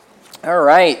All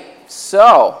right,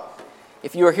 so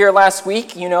if you were here last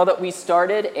week, you know that we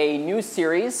started a new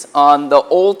series on the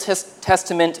Old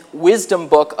Testament wisdom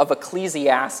book of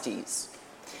Ecclesiastes.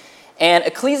 And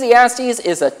Ecclesiastes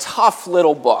is a tough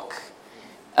little book.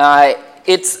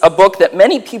 It's a book that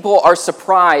many people are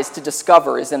surprised to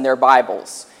discover is in their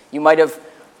Bibles. You might have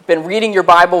been reading your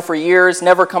Bible for years,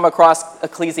 never come across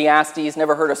Ecclesiastes,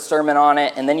 never heard a sermon on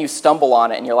it, and then you stumble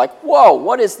on it and you're like, whoa,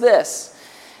 what is this?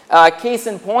 Case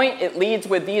in point, it leads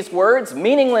with these words: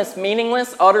 meaningless,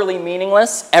 meaningless, utterly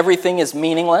meaningless. Everything is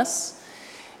meaningless.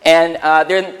 And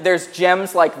there's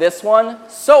gems like this one.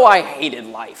 So I hated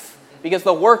life, because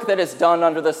the work that is done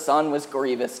under the sun was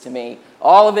grievous to me.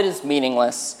 All of it is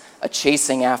meaningless, a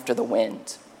chasing after the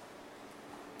wind.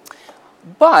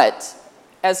 But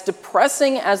as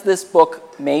depressing as this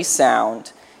book may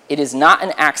sound, it is not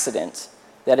an accident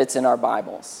that it's in our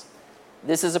Bibles.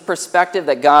 This is a perspective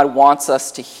that God wants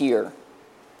us to hear.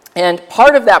 And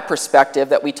part of that perspective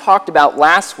that we talked about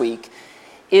last week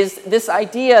is this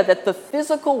idea that the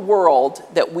physical world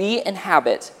that we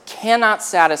inhabit cannot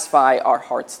satisfy our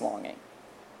heart's longing.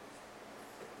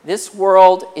 This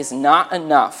world is not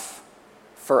enough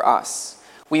for us.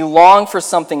 We long for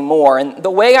something more. And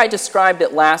the way I described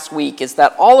it last week is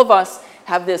that all of us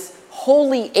have this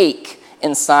holy ache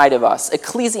inside of us.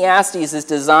 Ecclesiastes is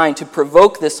designed to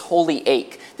provoke this holy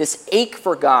ache, this ache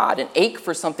for God, an ache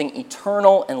for something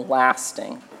eternal and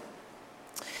lasting.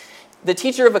 The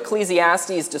teacher of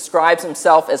Ecclesiastes describes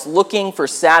himself as looking for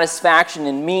satisfaction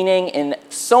and meaning in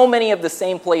so many of the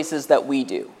same places that we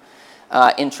do,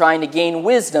 in trying to gain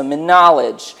wisdom and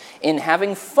knowledge, in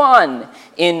having fun,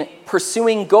 in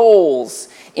pursuing goals,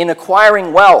 in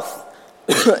acquiring wealth.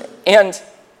 And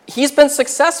he's been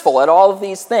successful at all of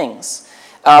these things.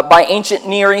 By ancient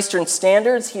Near Eastern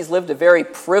standards, he's lived a very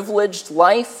privileged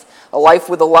life, a life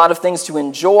with a lot of things to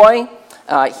enjoy.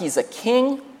 He's a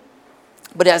king.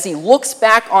 But as he looks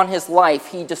back on his life,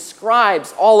 he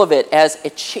describes all of it as a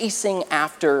chasing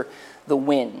after the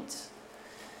wind.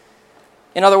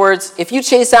 In other words, if you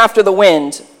chase after the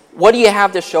wind, what do you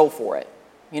have to show for it?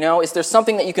 You know, is there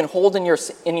something that you can hold in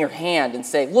your hand and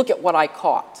say, look at what I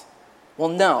caught? Well,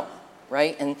 no.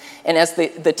 Right? And as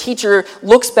the teacher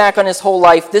looks back on his whole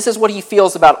life, this is what he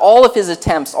feels about all of his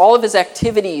attempts, all of his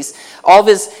activities, all of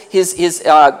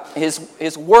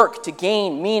his work to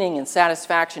gain meaning and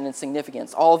satisfaction and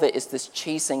significance. All of it is this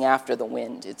chasing after the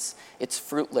wind. It's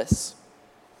fruitless.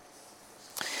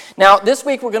 Now, this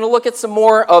week we're going to look at some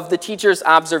more of the teacher's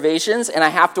observations, and I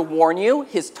have to warn you,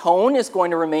 his tone is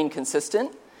going to remain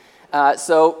consistent.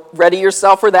 So ready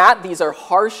yourself for that. These are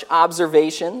harsh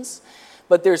observations.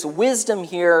 But there's wisdom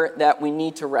here that we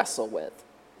need to wrestle with.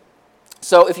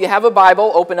 So if you have a Bible,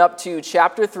 open up to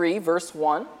chapter 3, verse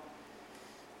 1.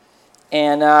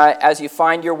 And as you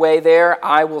find your way there,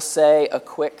 I will say a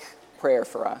quick prayer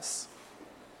for us.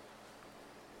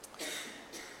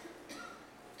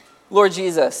 Lord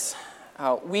Jesus,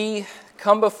 we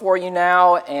come before you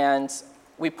now, and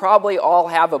we probably all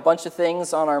have a bunch of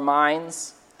things on our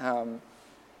minds. Our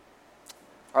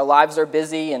lives are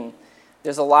busy, and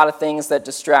there's a lot of things that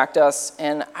distract us,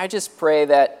 and I just pray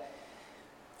that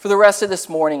for the rest of this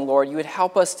morning, Lord, you would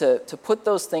help us to put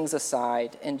those things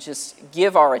aside and just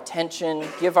give our attention,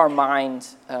 give our mind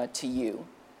to you.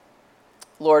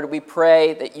 Lord, we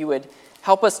pray that you would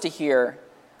help us to hear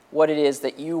what it is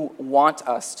that you want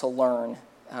us to learn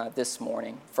this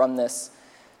morning from this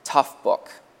tough book.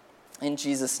 In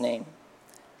Jesus' name,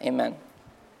 amen.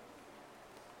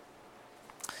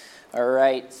 All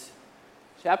right.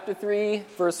 Chapter 3,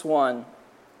 verse 1.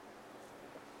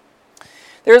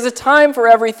 There is a time for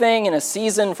everything and a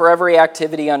season for every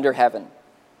activity under heaven.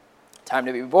 A time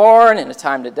to be born and a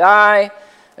time to die,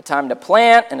 a time to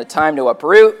plant and a time to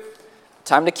uproot, a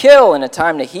time to kill and a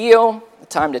time to heal, a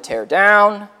time to tear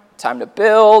down, a time to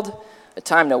build, a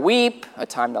time to weep, a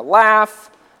time to laugh,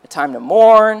 a time to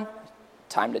mourn, a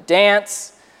time to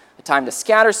dance, a time to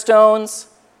scatter stones,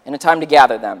 and a time to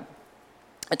gather them,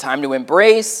 a time to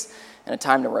embrace, and a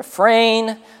time to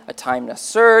refrain, a time to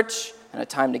search, and a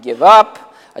time to give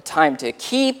up, a time to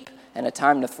keep, and a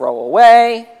time to throw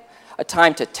away, a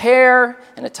time to tear,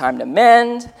 and a time to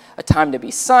mend, a time to be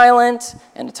silent,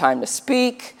 and a time to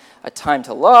speak, a time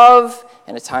to love,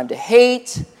 and a time to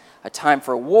hate, a time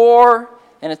for war,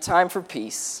 and a time for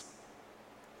peace.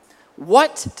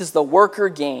 What does the worker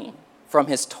gain from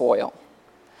his toil?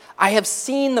 I have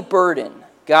seen the burden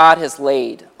God has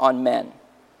laid on men.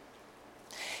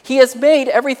 He has made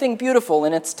everything beautiful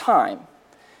in its time.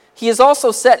 He has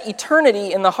also set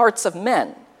eternity in the hearts of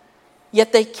men,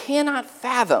 yet they cannot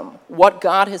fathom what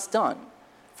God has done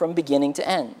from beginning to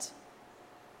end.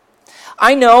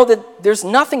 I know that there's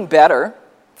nothing better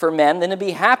for men than to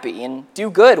be happy and do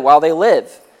good while they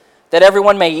live, that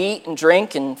everyone may eat and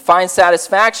drink and find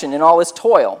satisfaction in all his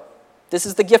toil. This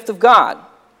is the gift of God.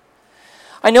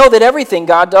 I know that everything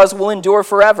God does will endure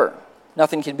forever.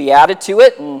 Nothing can be added to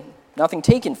it and nothing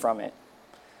taken from it.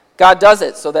 God does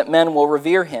it so that men will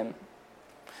revere him.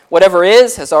 Whatever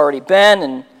is has already been,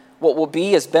 and what will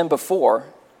be has been before,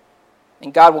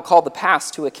 and God will call the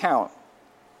past to account.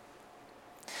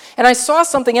 And I saw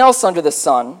something else under the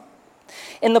sun.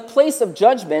 In the place of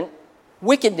judgment,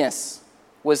 wickedness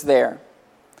was there.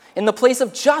 In the place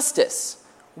of justice,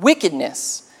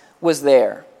 wickedness was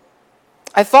there.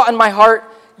 I thought in my heart,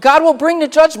 God will bring to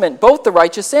judgment both the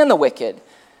righteous and the wicked,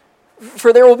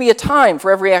 for there will be a time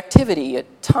for every activity, a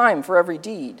time for every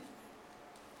deed.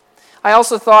 I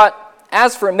also thought,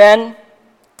 as for men,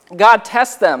 God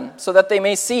tests them so that they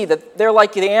may see that they're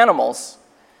like the animals.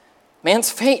 Man's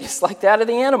fate is like that of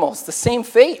the animals. The same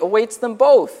fate awaits them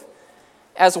both.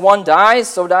 As one dies,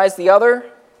 so dies the other.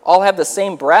 All have the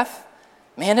same breath.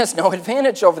 Man has no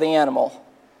advantage over the animal.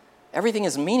 Everything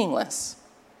is meaningless.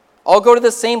 All go to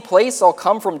the same place, all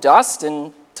come from dust,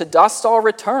 and to dust all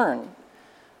return.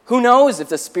 Who knows if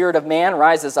the spirit of man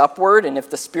rises upward and if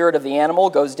the spirit of the animal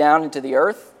goes down into the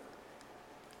earth?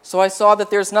 So I saw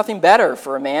that there's nothing better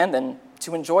for a man than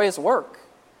to enjoy his work,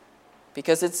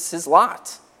 because it's his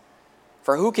lot.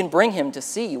 For who can bring him to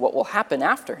see what will happen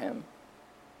after him?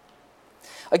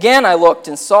 Again, I looked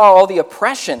and saw all the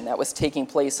oppression that was taking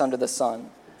place under the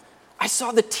sun. I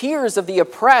saw the tears of the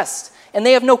oppressed, and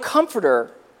they have no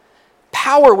comforter.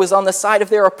 Power was on the side of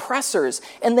their oppressors,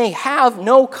 and they have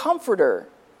no comforter.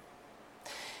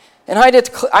 And I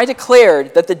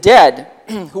declared that the dead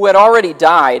who had already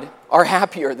died are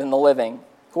happier than the living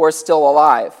who are still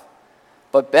alive.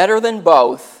 But better than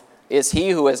both is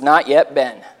he who has not yet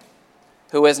been,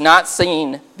 who has not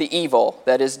seen the evil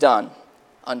that is done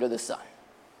under the sun.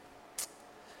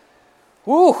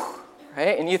 Whew,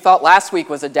 right? And you thought last week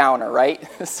was a downer, right?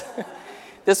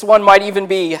 This one might even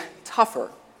be tougher.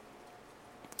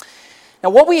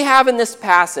 Now, what we have in this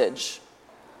passage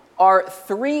are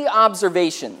 3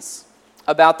 observations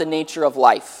about the nature of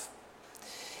life.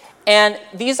 And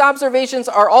these observations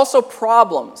are also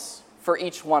problems for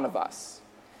each one of us.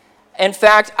 In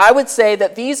fact, I would say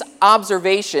that these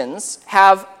observations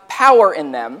have power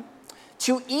in them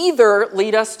to either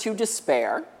lead us to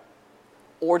despair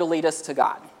or to lead us to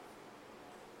God.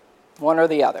 One or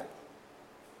the other.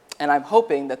 And I'm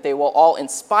hoping that they will all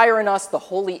inspire in us the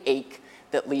holy ache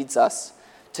that leads us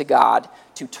to God,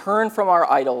 to turn from our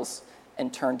idols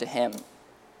and turn to him.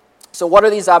 So what are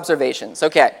these observations?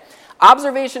 Okay,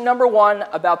 observation number 1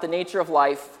 about the nature of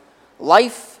life: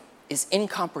 life is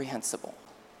incomprehensible.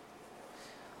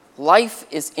 Life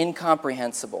is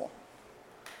incomprehensible.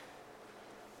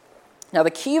 Now,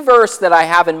 the key verse that I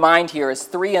have in mind here is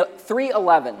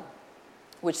 3:11,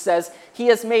 which says, "He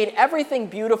has made everything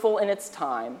beautiful in its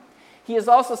time. He has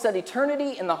also set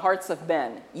eternity in the hearts of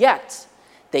men. Yet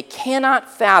they cannot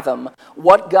fathom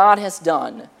what God has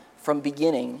done from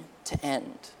beginning to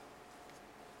end."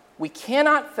 We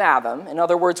cannot fathom, in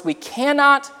other words, we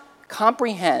cannot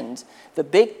comprehend the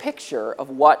big picture of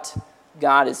what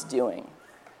God is doing.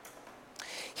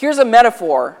 Here's a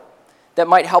metaphor that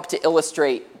might help to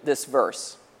illustrate this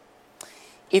verse.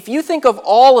 If you think of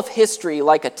all of history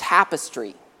like a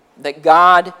tapestry that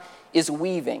God is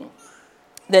weaving,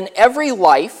 then every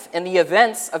life and the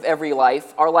events of every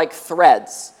life are like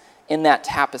threads in that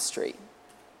tapestry.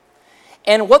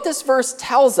 And what this verse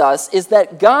tells us is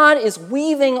that God is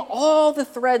weaving all the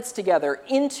threads together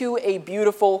into a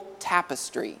beautiful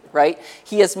tapestry, right?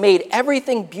 He has made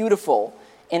everything beautiful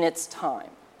in its time.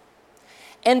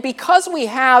 And because we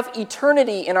have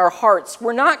eternity in our hearts,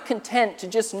 we're not content to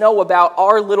just know about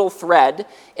our little thread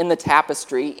in the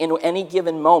tapestry in any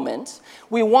given moment.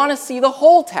 We want to see the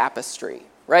whole tapestry,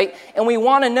 right? And we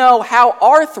want to know how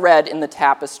our thread in the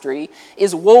tapestry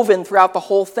is woven throughout the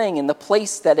whole thing and the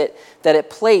place that it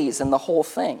plays in the whole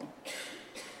thing.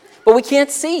 But we can't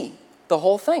see the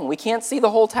whole thing. We can't see the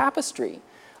whole tapestry.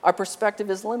 Our perspective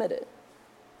is limited.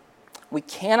 We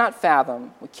cannot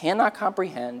fathom, we cannot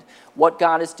comprehend what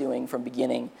God is doing from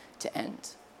beginning to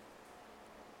end.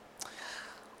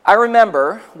 I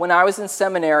remember when I was in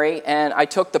seminary and I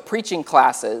took the preaching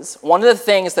classes, one of the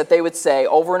things that they would say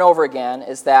over and over again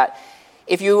is that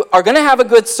if you are going to have a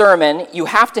good sermon, you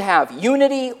have to have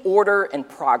unity, order, and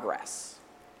progress.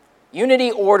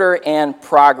 Unity, order, and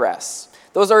progress.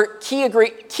 Those are key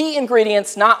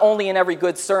ingredients not only in every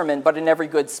good sermon, but in every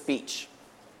good speech.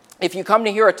 If you come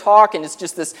to hear a talk and it's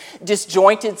just this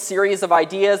disjointed series of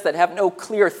ideas that have no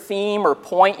clear theme or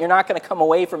point, you're not going to come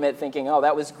away from it thinking, oh,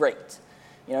 that was great.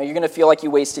 You're going to feel like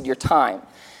you wasted your time.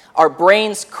 Our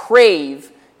brains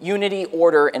crave unity,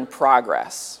 order, and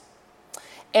progress.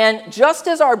 And just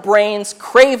as our brains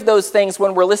crave those things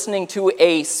when we're listening to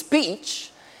a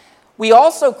speech, we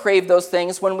also crave those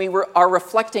things when we are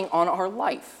reflecting on our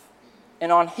life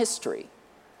and on history.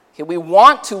 Okay, we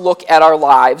want to look at our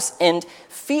lives and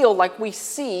feel like we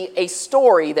see a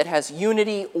story that has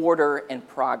unity, order, and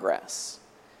progress.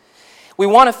 We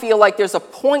want to feel like there's a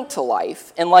point to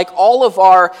life, and like all of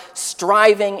our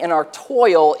striving and our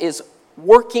toil is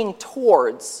working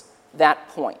towards that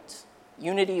point.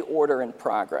 Unity, order, and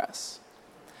progress.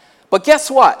 But guess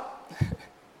what?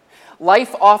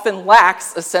 Life often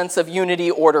lacks a sense of unity,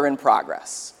 order, and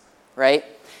progress, right?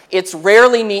 It's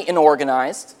rarely neat and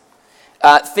organized.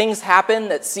 Things happen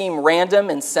that seem random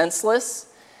and senseless.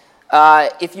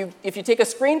 If you take a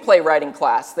screenplay writing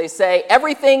class, they say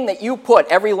everything that you put,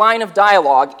 every line of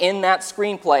dialogue in that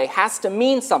screenplay has to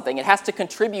mean something. It has to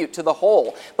contribute to the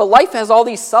whole. But life has all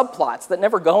these subplots that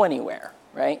never go anywhere,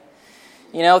 right?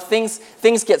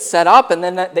 Things get set up and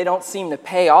then they don't seem to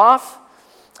pay off.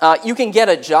 You can get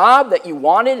a job that you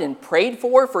wanted and prayed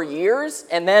for years,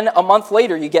 and then a month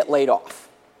later you get laid off.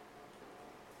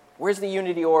 Where's the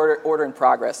unity, order, and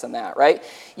progress in that, right?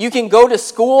 You can go to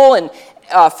school and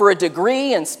for a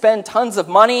degree and spend tons of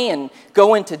money and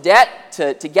go into debt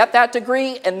to get that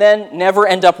degree and then never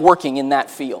end up working in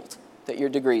that field that your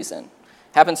degree's in.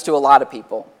 Happens to a lot of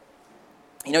people.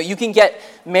 You can get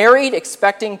married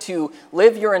expecting to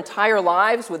live your entire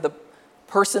lives with the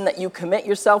person that you commit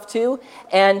yourself to,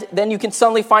 and then you can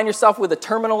suddenly find yourself with a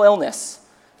terminal illness,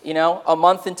 a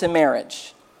month into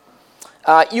marriage.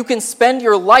 You can spend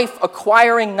your life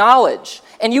acquiring knowledge,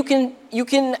 and you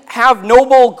can have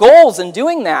noble goals in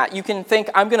doing that. You can think,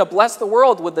 I'm going to bless the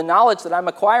world with the knowledge that I'm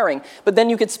acquiring, but then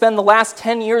you could spend the last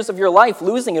 10 years of your life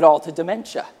losing it all to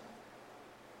dementia.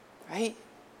 Right?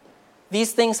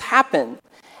 These things happen.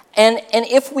 And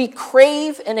if we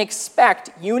crave and expect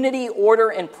unity, order,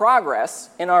 and progress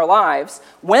in our lives,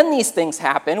 when these things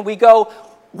happen, we go,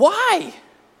 why?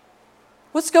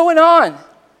 What's going on?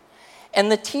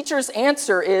 And the teacher's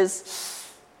answer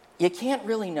is, you can't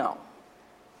really know.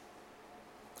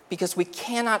 Because we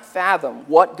cannot fathom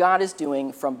what God is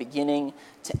doing from beginning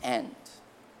to end.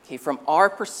 Okay, from our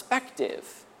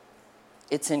perspective,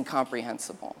 it's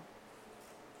incomprehensible.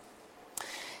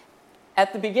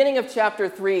 At the beginning of chapter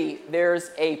 3,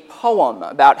 there's a poem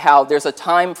about how there's a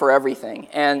time for everything.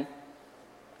 And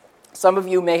some of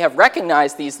you may have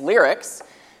recognized these lyrics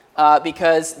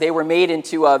because they were made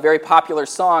into a very popular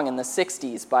song in the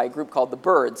 60s by a group called The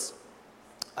Byrds,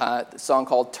 a song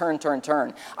called Turn, Turn,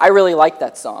 Turn. I really like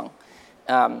that song.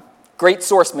 Great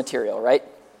source material, right?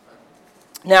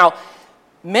 Now,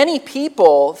 many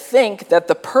people think that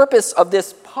the purpose of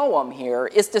this poem here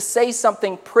is to say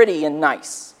something pretty and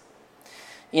nice.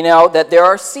 That there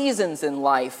are seasons in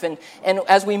life, and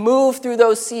as we move through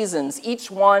those seasons,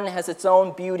 each one has its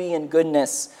own beauty and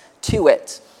goodness to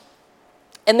it.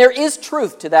 And there is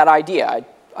truth to that idea.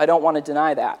 I don't want to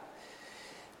deny that.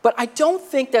 But I don't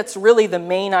think that's really the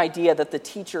main idea that the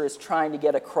teacher is trying to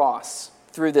get across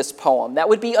through this poem. That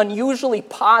would be unusually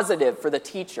positive for the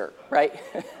teacher, right?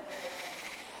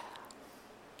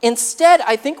 Instead,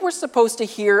 I think we're supposed to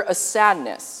hear a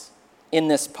sadness in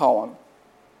this poem.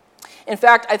 In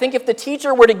fact, I think if the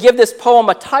teacher were to give this poem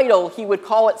a title, he would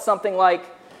call it something like,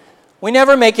 "We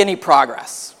Never Make Any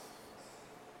Progress."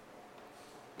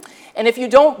 And if you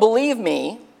don't believe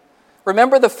me,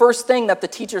 remember the first thing that the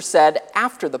teacher said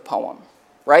after the poem,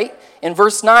 right? In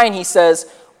verse 9, he says,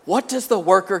 "What does the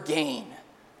worker gain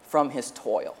from his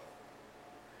toil?"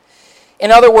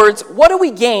 In other words, what do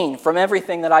we gain from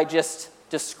everything that I just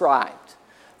described?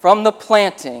 From the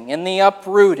planting and the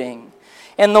uprooting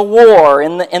and the war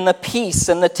and the peace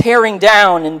and the tearing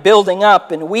down and building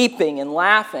up and weeping and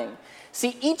laughing.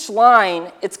 See, each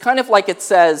line, it's kind of like it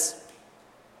says,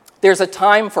 there's a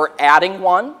time for adding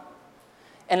one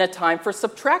and a time for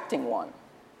subtracting one.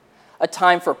 A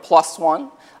time for plus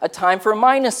one, a time for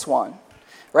minus one,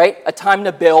 right? A time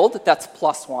to build, that's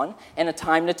plus one, and a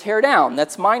time to tear down,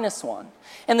 that's minus one.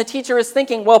 And the teacher is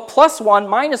thinking, well, plus one,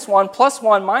 minus one, plus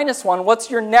one, minus one, what's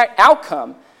your net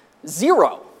outcome?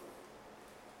 0,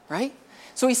 right?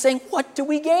 So he's saying, what do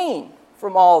we gain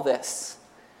from all this?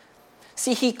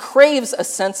 See, he craves a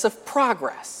sense of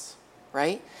progress,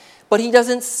 right? But he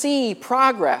doesn't see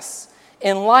progress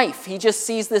in life. He just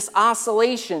sees this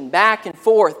oscillation back and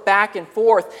forth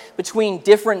between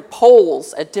different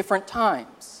poles at different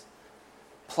times.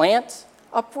 Plant,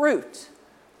 uproot.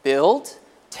 Build,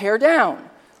 tear down.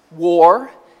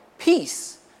 War,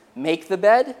 peace. Make the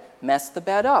bed, mess the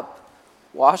bed up.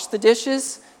 Wash the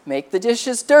dishes, make the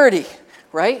dishes dirty,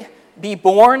 right? Be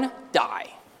born, die.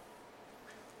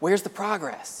 Where's the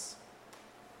progress?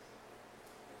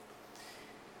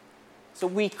 So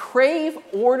we crave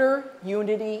order,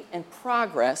 unity, and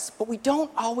progress, but we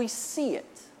don't always see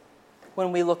it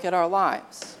when we look at our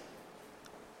lives.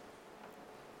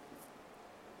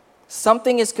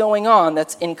 Something is going on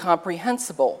that's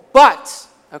incomprehensible. But,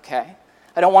 okay,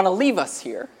 I don't want to leave us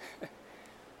here.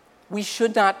 We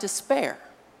should not despair,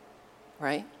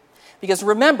 right? Because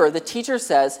remember, the teacher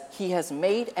says he has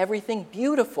made everything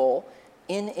beautiful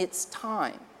in its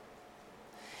time.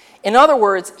 In other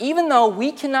words, even though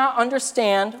we cannot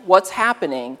understand what's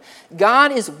happening,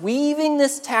 God is weaving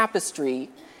this tapestry,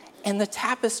 and the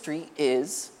tapestry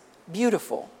is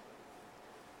beautiful.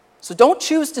 So don't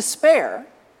choose despair.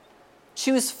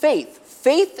 Choose faith.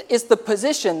 Faith is the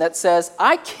position that says,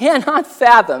 I cannot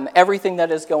fathom everything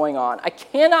that is going on. I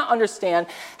cannot understand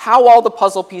how all the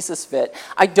puzzle pieces fit.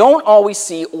 I don't always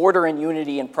see order and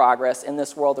unity and progress in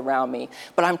this world around me.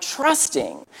 But I'm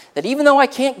trusting that even though I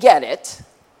can't get it,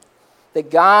 that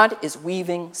God is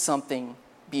weaving something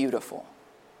beautiful.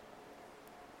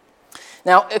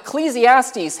 Now,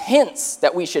 Ecclesiastes hints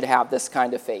that we should have this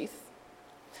kind of faith,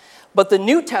 but the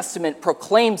New Testament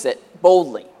proclaims it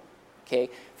boldly. Okay?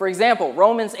 For example,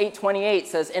 Romans 8:28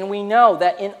 says, "And we know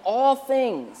that in all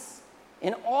things,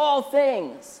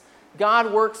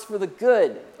 God works for the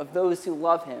good of those who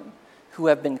love him, who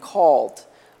have been called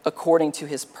according to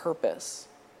his purpose."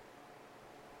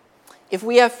 If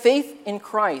we have faith in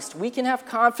Christ, we can have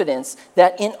confidence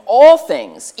that in all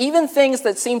things, even things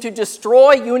that seem to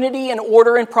destroy unity and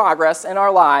order and progress in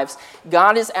our lives,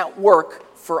 God is at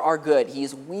work for our good. He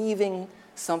is weaving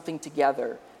something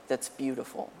together that's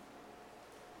beautiful.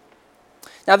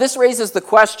 Now, this raises the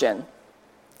question,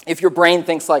 if your brain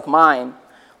thinks like mine,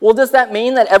 well, does that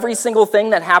mean that every single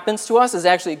thing that happens to us is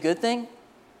actually a good thing?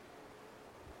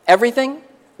 Everything?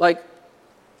 Like,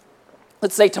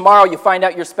 let's say tomorrow you find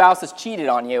out your spouse has cheated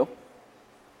on you.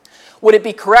 Would it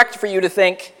be correct for you to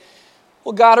think,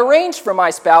 well, God arranged for my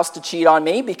spouse to cheat on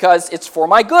me because it's for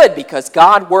my good, because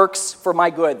God works for my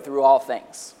good through all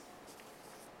things?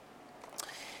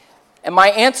 And my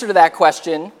answer to that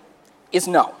question is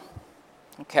no.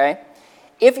 Okay?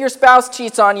 If your spouse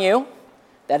cheats on you,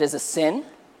 that is a sin,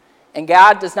 and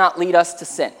God does not lead us to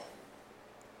sin.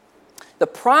 The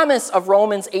promise of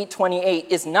Romans 8:28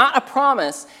 is not a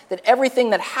promise that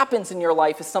everything that happens in your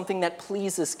life is something that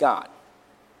pleases God.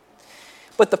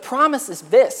 But the promise is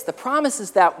this. The promise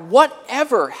is that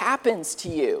whatever happens to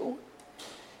you,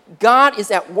 God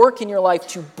is at work in your life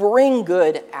to bring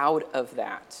good out of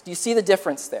that. Do you see the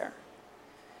difference there?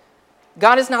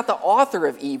 God is not the author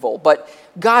of evil, but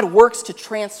God works to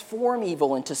transform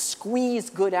evil and to squeeze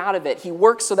good out of it. He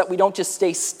works so that we don't just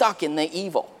stay stuck in the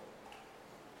evil.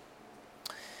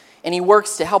 And he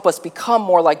works to help us become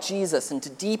more like Jesus and to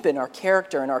deepen our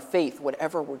character and our faith,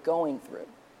 whatever we're going through.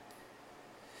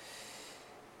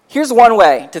 Here's one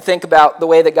way to think about the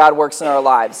way that God works in our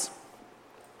lives.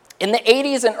 In the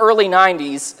 80s and early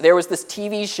 90s, there was this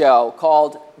TV show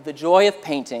called The Joy of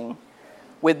Painting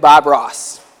with Bob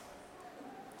Ross.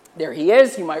 There he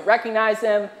is. You might recognize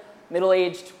him.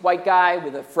 Middle-aged white guy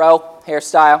with a fro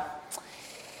hairstyle.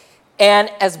 And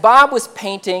as Bob was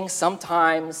painting,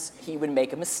 sometimes he would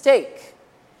make a mistake.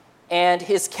 And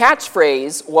his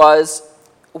catchphrase was,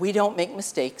 "We don't make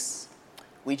mistakes.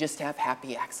 We just have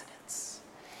happy accidents."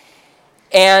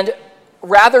 And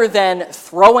rather than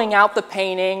throwing out the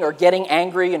painting or getting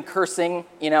angry and cursing,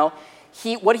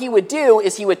 what he would do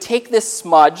is he would take this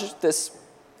smudge, this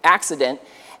accident,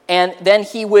 and then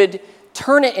he would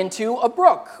turn it into a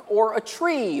brook or a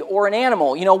tree or an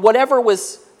animal, whatever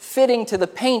was fitting to the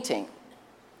painting.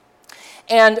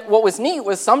 And what was neat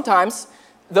was sometimes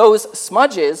those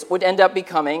smudges would end up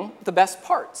becoming the best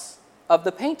parts of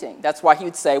the painting. That's why he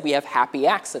would say we have happy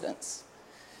accidents.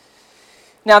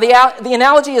 Now, the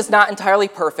analogy is not entirely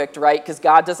perfect, right? Because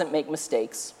God doesn't make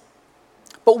mistakes.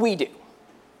 But we do.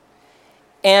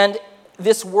 And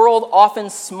this world often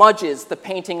smudges the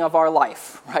painting of our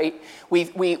life, right? We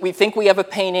think we have a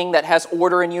painting that has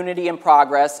order and unity and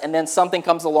progress, and then something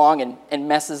comes along and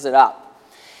messes it up.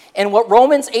 And what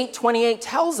Romans 8:28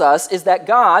 tells us is that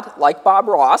God, like Bob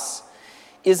Ross,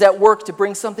 is at work to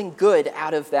bring something good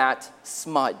out of that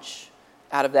smudge,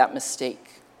 out of that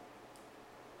mistake.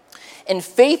 And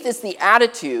faith is the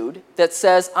attitude that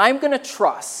says, I'm going to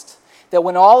trust that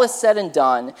when all is said and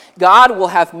done, God will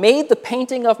have made the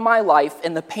painting of my life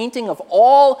and the painting of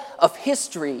all of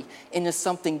history into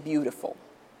something beautiful.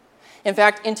 In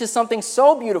fact, into something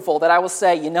so beautiful that I will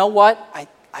say, you know what?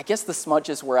 I guess the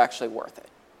smudges were actually worth it.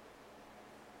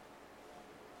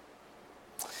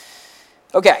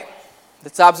 Okay,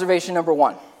 that's observation number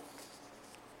 1.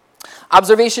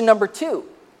 Observation number 2,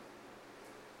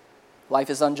 life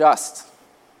is unjust.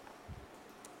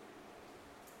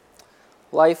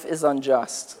 Life is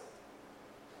unjust.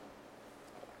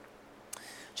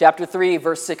 Chapter 3,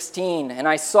 verse 16, and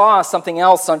I saw something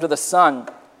else under the sun.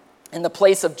 In the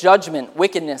place of judgment,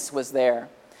 wickedness was there.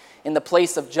 In the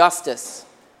place of justice,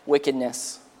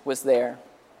 wickedness was there.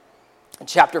 In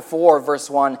chapter 4, verse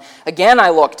 1, again I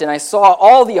looked, and I saw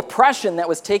all the oppression that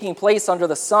was taking place under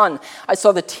the sun. I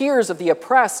saw the tears of the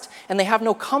oppressed, and they have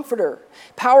no comforter.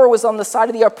 Power was on the side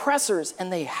of the oppressors,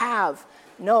 and they have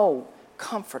no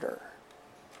comforter.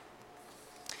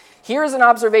 Here's an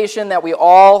observation that we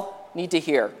all need to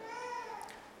hear.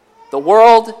 The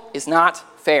world is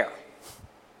not fair.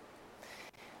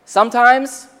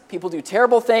 Sometimes people do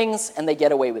terrible things and they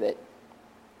get away with it.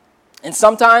 And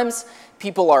sometimes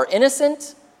people are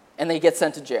innocent and they get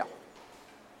sent to jail.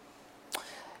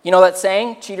 You know that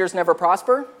saying, cheaters never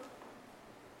prosper?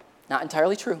 Not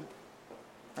entirely true,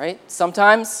 right?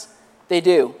 Sometimes they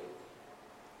do.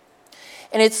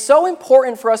 And it's so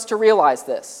important for us to realize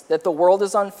this, that the world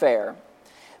is unfair,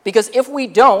 because if we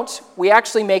don't, we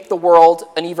actually make the world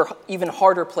an even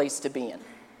harder place to be in.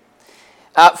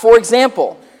 For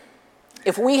example,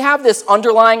 if we have this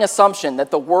underlying assumption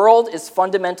that the world is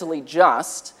fundamentally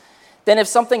just, then if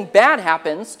something bad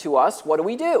happens to us, what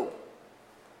do?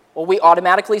 Well, we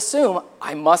automatically assume,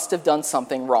 I must have done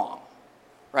something wrong,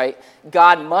 right?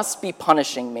 God must be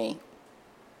punishing me.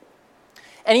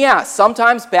 And yeah,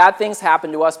 sometimes bad things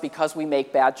happen to us because we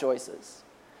make bad choices.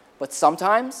 But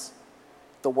sometimes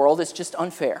the world is just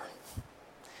unfair.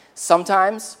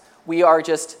 Sometimes we are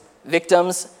just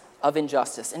victims of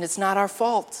injustice, and it's not our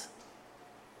fault.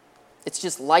 It's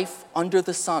just life under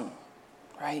the sun,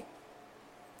 right?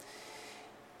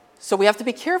 So we have to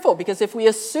be careful, because if we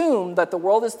assume that the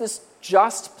world is this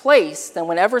just place, then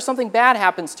whenever something bad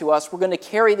happens to us, we're going to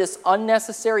carry this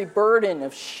unnecessary burden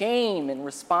of shame and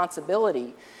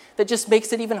responsibility that just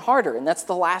makes it even harder, and that's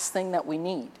the last thing that we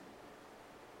need.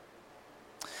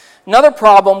 Another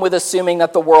problem with assuming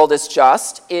that the world is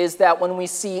just is that when we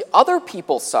see other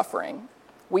people suffering,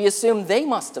 we assume they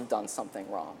must have done something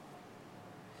wrong.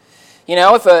 You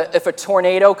know, if a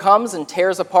tornado comes and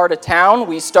tears apart a town,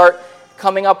 we start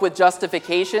coming up with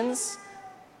justifications.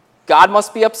 God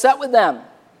must be upset with them.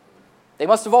 They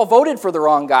must have all voted for the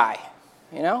wrong guy,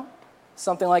 you know,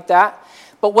 something like that.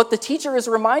 But what the teacher is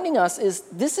reminding us is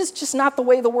this is just not the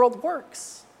way the world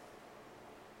works.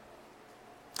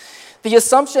 The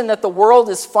assumption that the world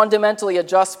is fundamentally a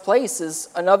just place is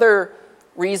another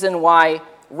reason why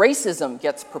racism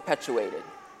gets perpetuated.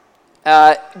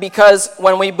 Because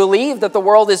when we believe that the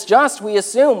world is just, we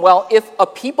assume, well, if a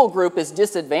people group is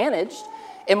disadvantaged,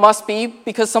 it must be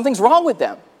because something's wrong with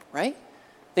them, right?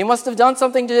 They must have done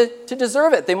something to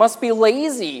deserve it. They must be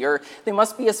lazy, or they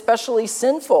must be especially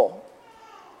sinful.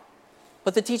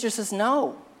 But the teacher says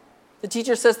no. The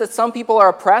teacher says that some people are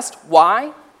oppressed.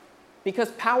 Why?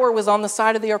 Because power was on the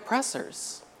side of the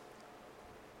oppressors.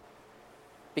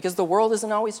 Because the world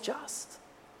isn't always just.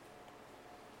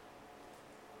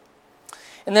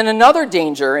 And then another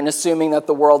danger in assuming that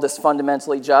the world is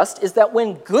fundamentally just is that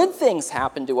when good things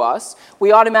happen to us,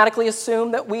 we automatically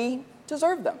assume that we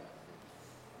deserve them,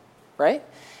 right?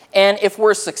 And if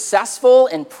we're successful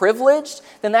and privileged,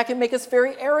 then that can make us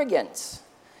very arrogant.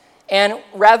 And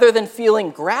rather than feeling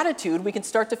gratitude, we can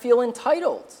start to feel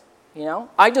entitled. You know,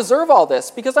 I deserve all this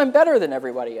because I'm better than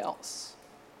everybody else.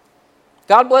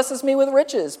 God blesses me with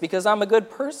riches because I'm a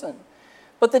good person.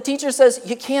 But the teacher says,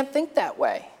 you can't think that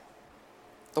way.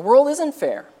 The world isn't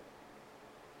fair.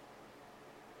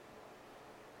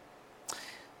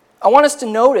 I want us to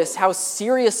notice how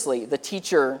seriously the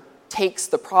teacher takes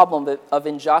the problem of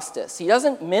injustice. He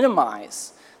doesn't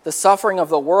minimize the suffering of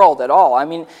the world at all. I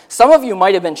mean, some of you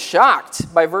might have been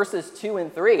shocked by verses 2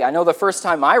 and 3. I know the first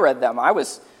time I read them, I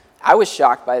was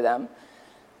shocked by them.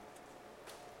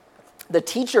 The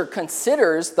teacher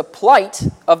considers the plight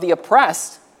of the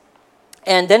oppressed,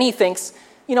 and then he thinks,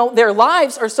 you know, their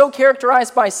lives are so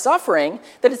characterized by suffering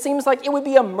that it seems like it would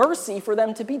be a mercy for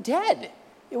them to be dead.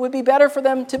 It would be better for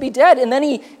them to be dead. And then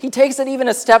he takes it even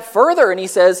a step further and he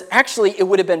says, actually, it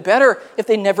would have been better if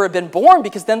they never had been born,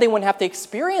 because then they wouldn't have to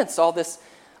experience all this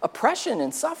oppression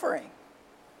and suffering.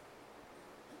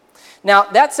 Now,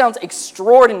 that sounds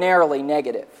extraordinarily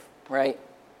negative, right?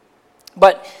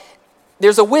 But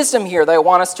there's a wisdom here that I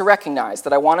want us to recognize,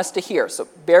 that I want us to hear. So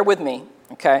bear with me,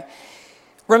 okay?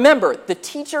 Remember, the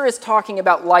teacher is talking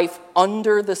about life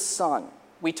under the sun.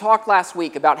 We talked last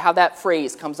week about how that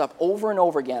phrase comes up over and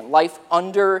over again, life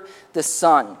under the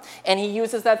sun. And he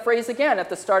uses that phrase again at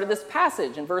the start of this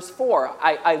passage in verse 4.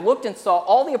 I looked and saw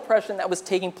all the oppression that was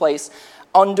taking place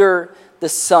under the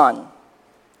sun.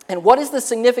 And what is the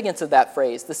significance of that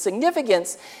phrase? The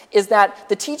significance is that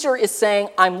the teacher is saying,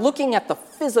 I'm looking at the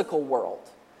physical world.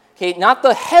 Okay, not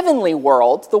the heavenly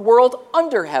world, the world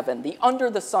under heaven, the under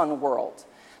the sun world.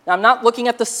 Now, I'm not looking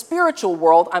at the spiritual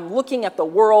world. I'm looking at the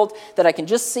world that I can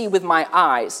just see with my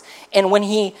eyes. And when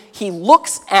he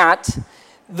looks at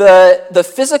the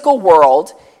physical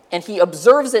world and he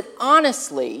observes it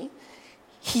honestly,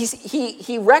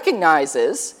 he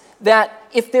recognizes that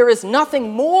if there is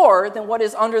nothing more than what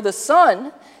is under the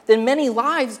sun, then many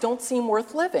lives don't seem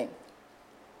worth living,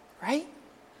 right?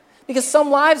 Because some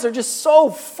lives are just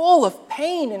so full of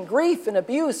pain and grief and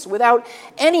abuse without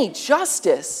any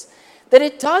justice that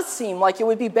it does seem like it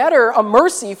would be better, a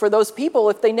mercy for those people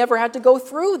if they never had to go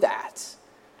through that.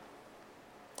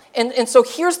 And so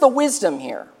here's the wisdom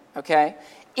here, okay?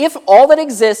 If all that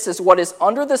exists is what is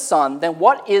under the sun, then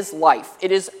what is life?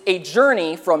 It is a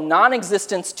journey from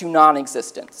non-existence to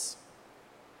non-existence.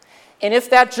 And if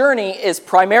that journey is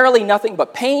primarily nothing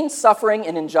but pain, suffering,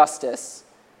 and injustice,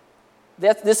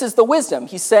 this is the wisdom.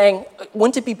 He's saying,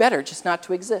 wouldn't it be better just not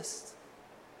to exist?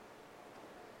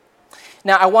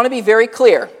 Now, I want to be very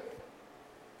clear.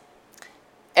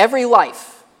 Every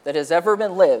life that has ever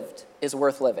been lived is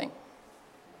worth living.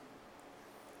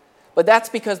 But that's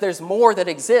because there's more that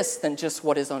exists than just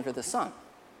what is under the sun.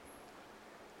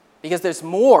 Because there's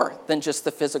more than just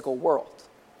the physical world.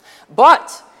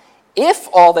 But if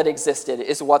all that existed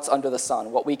is what's under the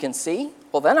sun, what we can see,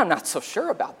 well, then I'm not so sure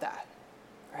about that,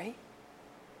 right?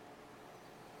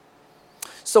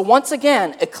 So once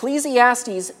again,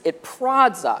 Ecclesiastes, it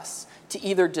prods us to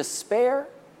either despair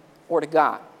or to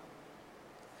God.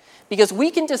 Because we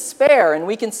can despair and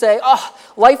we can say, oh,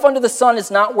 life under the sun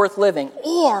is not worth living.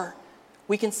 Or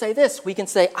we can say this, we can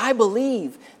say, I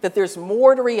believe that there's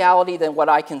more to reality than what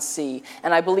I can see.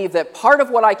 And I believe that part of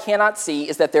what I cannot see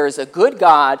is that there is a good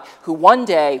God who one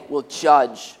day will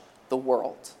judge the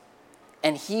world.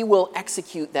 And he will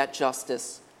execute that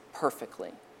justice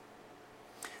perfectly.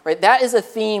 Right? That is a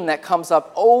theme that comes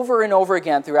up over and over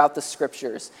again throughout the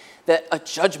scriptures, that a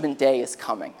judgment day is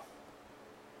coming.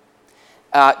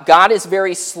 God is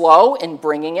very slow in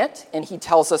bringing it, and he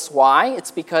tells us why. It's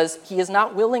because he is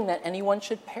not willing that anyone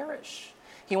should perish.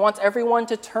 He wants everyone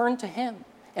to turn to him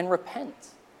and repent.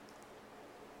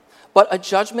 But a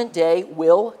judgment day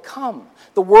will come.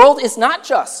 The world is not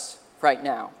just right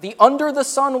now. The under the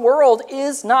sun world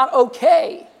is not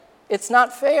okay. It's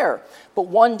not fair. But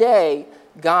one day,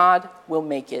 God will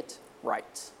make it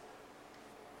right.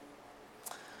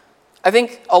 I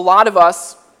think a lot of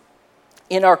us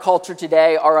in our culture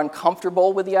today are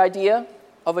uncomfortable with the idea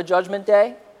of a judgment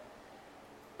day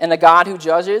and a God who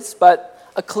judges,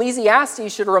 but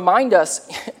Ecclesiastes should remind us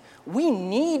we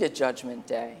need a judgment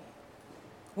day.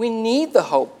 We need the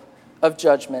hope of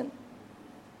judgment.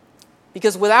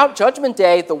 Because without judgment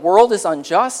day, the world is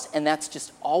unjust, and that's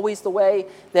just always the way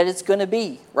that it's going to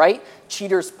be, right?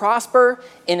 Cheaters prosper,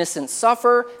 innocents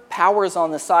suffer, power is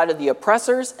on the side of the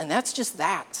oppressors, and that's just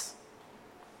that.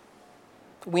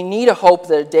 We need a hope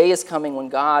that a day is coming when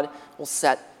God will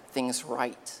set things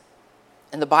right.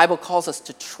 And the Bible calls us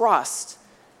to trust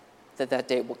that that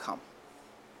day will come.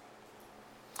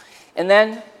 And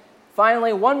then,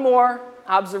 finally, one more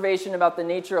observation about the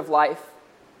nature of life.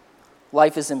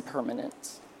 Life is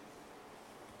impermanent.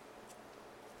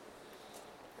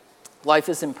 Life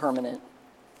is impermanent.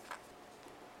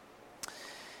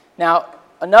 Now,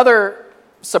 another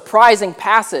surprising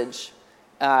passage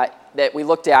that we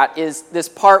looked at is this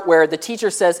part where the teacher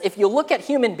says, if you look at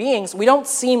human beings, we don't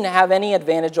seem to have any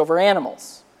advantage over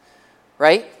animals,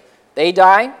 right? They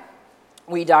die,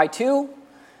 we die too.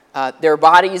 Their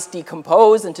bodies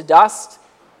decompose into dust.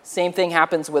 Same thing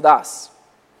happens with us.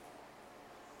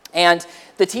 And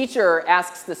the teacher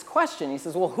asks this question. He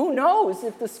says, well, who knows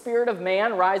if the spirit of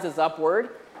man rises upward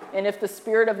and if the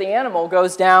spirit of the animal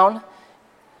goes down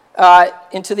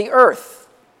into the earth?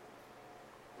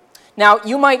 Now,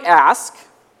 you might ask,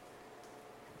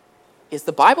 is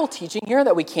the Bible teaching here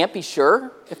that we can't be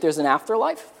sure if there's an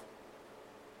afterlife?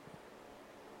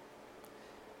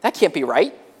 That can't be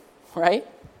right, right?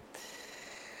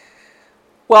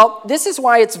 Well, this is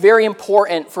why it's very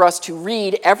important for us to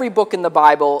read every book in the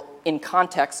Bible in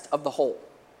context of the whole,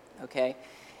 okay?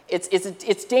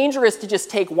 It's dangerous to just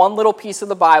take one little piece of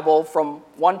the Bible from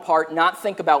one part, not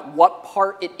think about what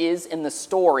part it is in the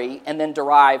story, and then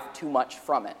derive too much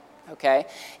from it, okay?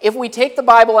 If we take the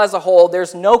Bible as a whole,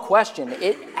 there's no question.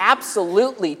 It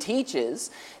absolutely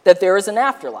teaches that there is an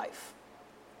afterlife.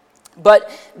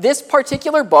 But this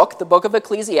particular book, the book of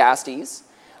Ecclesiastes,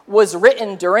 was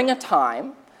written during a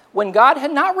time when God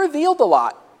had not revealed a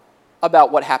lot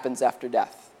about what happens after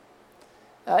death.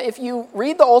 If you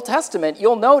read the Old Testament,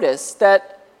 you'll notice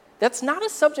that that's not a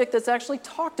subject that's actually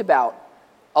talked about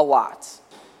a lot.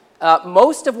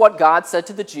 Most of what God said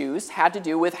to the Jews had to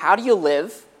do with how do you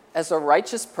live as a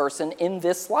righteous person in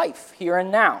this life, here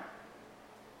and now.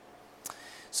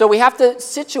 So we have to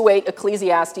situate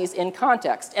Ecclesiastes in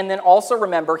context, and then also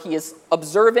remember he is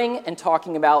observing and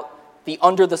talking about the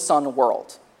under-the-sun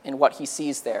world and what he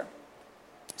sees there.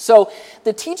 So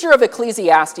the teacher of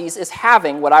Ecclesiastes is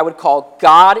having what I would call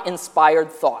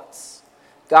God-inspired thoughts.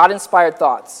 God-inspired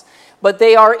thoughts. But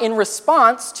they are in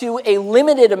response to a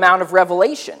limited amount of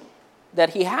revelation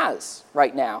that he has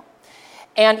right now.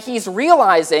 And he's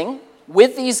realizing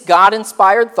with these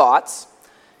God-inspired thoughts,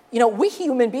 we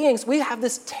human beings, we have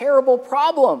this terrible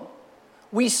problem.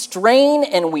 We strain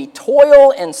and we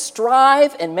toil and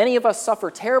strive, and many of us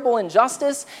suffer terrible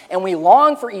injustice, and we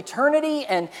long for eternity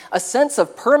and a sense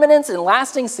of permanence and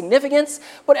lasting significance,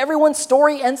 but everyone's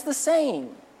story ends the same,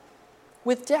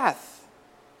 with death.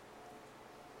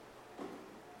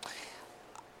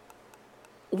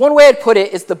 One way I'd put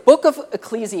it is the book of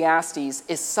Ecclesiastes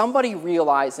is somebody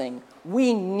realizing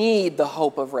we need the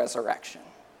hope of resurrection.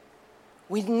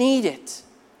 We need it,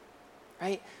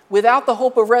 right? Without the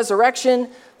hope of resurrection,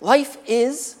 life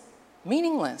is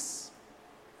meaningless.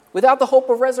 Without the hope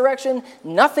of resurrection,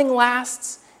 nothing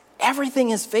lasts.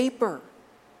 Everything is vapor.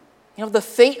 The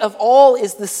fate of all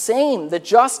is the same, the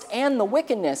just and the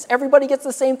wickedness. Everybody gets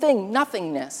the same thing,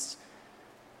 nothingness.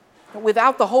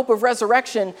 Without the hope of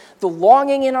resurrection, the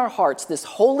longing in our hearts, this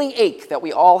holy ache that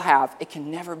we all have, it can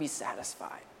never be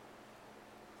satisfied.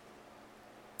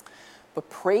 But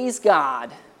praise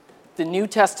God, the New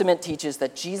Testament teaches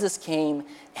that Jesus came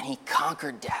and he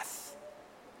conquered death,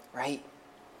 right?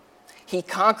 He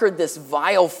conquered this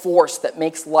vile force that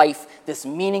makes life this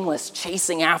meaningless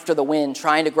chasing after the wind,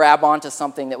 trying to grab onto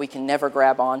something that we can never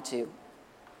grab onto.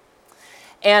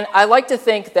 And I like to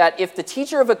think that if the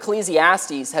teacher of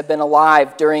Ecclesiastes had been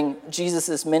alive during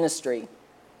Jesus' ministry,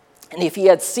 and if he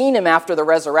had seen him after the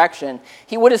resurrection,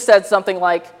 he would have said something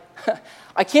like,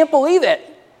 I can't believe it.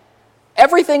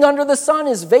 Everything under the sun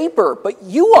is vapor, but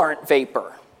you aren't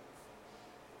vapor,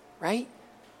 right?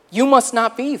 You must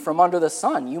not be from under the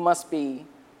sun. You must be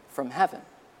from heaven.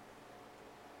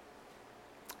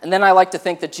 And then I like to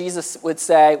think that Jesus would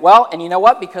say, well, and you know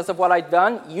what? Because of what I've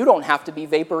done, you don't have to be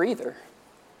vapor either.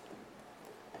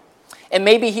 And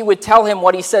maybe he would tell him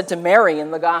what he said to Mary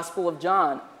in the Gospel of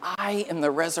John. I am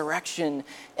the resurrection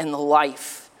and the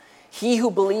life. He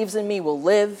who believes in me will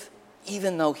live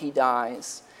even though he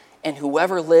dies. And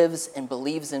whoever lives and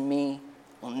believes in me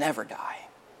will never die.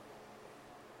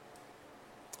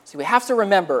 See, we have to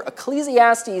remember,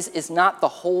 Ecclesiastes is not the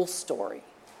whole story.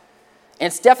 And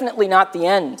it's definitely not the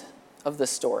end of the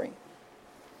story.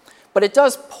 But it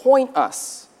does point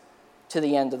us to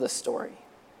the end of the story.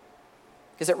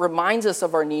 Because it reminds us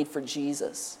of our need for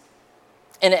Jesus.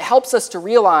 And it helps us to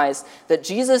realize that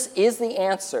Jesus is the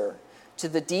answer to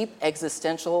the deep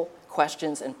existential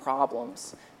questions and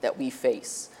problems that we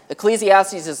face.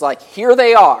 Ecclesiastes is like, here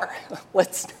they are.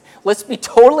 Let's be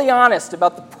totally honest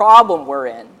about the problem we're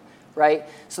in, right?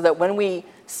 So that when we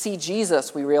see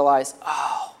Jesus, we realize,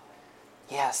 oh,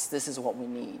 yes, this is what we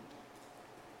need.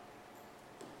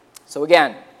 So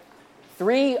again,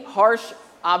 3 harsh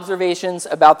observations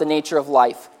about the nature of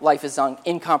life. Life is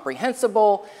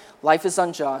incomprehensible, life is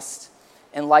unjust,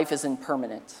 and life is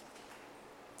impermanent.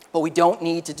 But we don't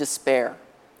need to despair,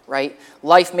 right?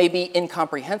 Life may be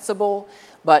incomprehensible,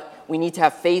 but we need to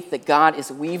have faith that God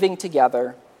is weaving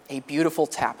together a beautiful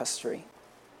tapestry.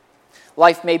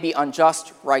 Life may be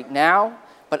unjust right now,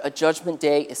 but a judgment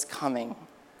day is coming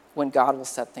when God will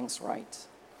set things right.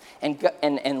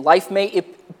 And life may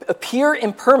appear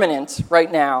impermanent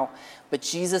right now, but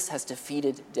Jesus has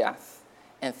defeated death.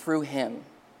 And through him,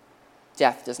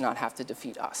 death does not have to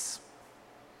defeat us.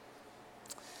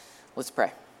 Let's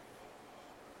pray.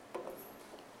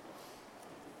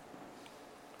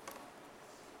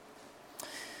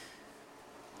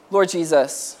 Lord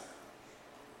Jesus,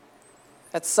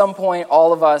 at some point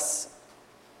all of us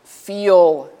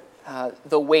feel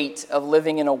the weight of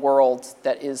living in a world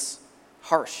that is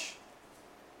harsh.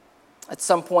 At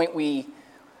some point we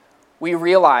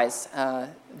realize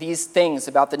these things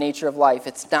about the nature of life.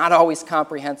 It's not always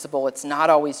comprehensible, it's not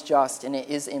always just, and it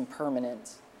is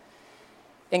impermanent.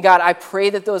 And God, I pray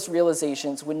that those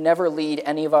realizations would never lead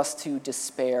any of us to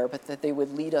despair, but that they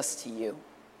would lead us to you.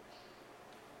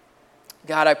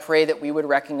 God, I pray that we would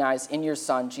recognize in your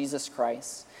Son, Jesus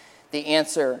Christ, the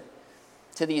answer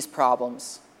to these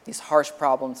problems, these harsh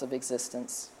problems of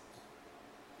existence.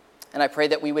 And I pray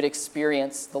that we would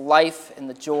experience the life and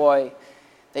the joy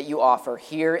that you offer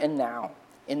here and now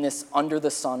in this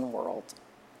under-the-sun world.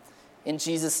 In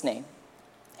Jesus' name,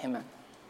 amen.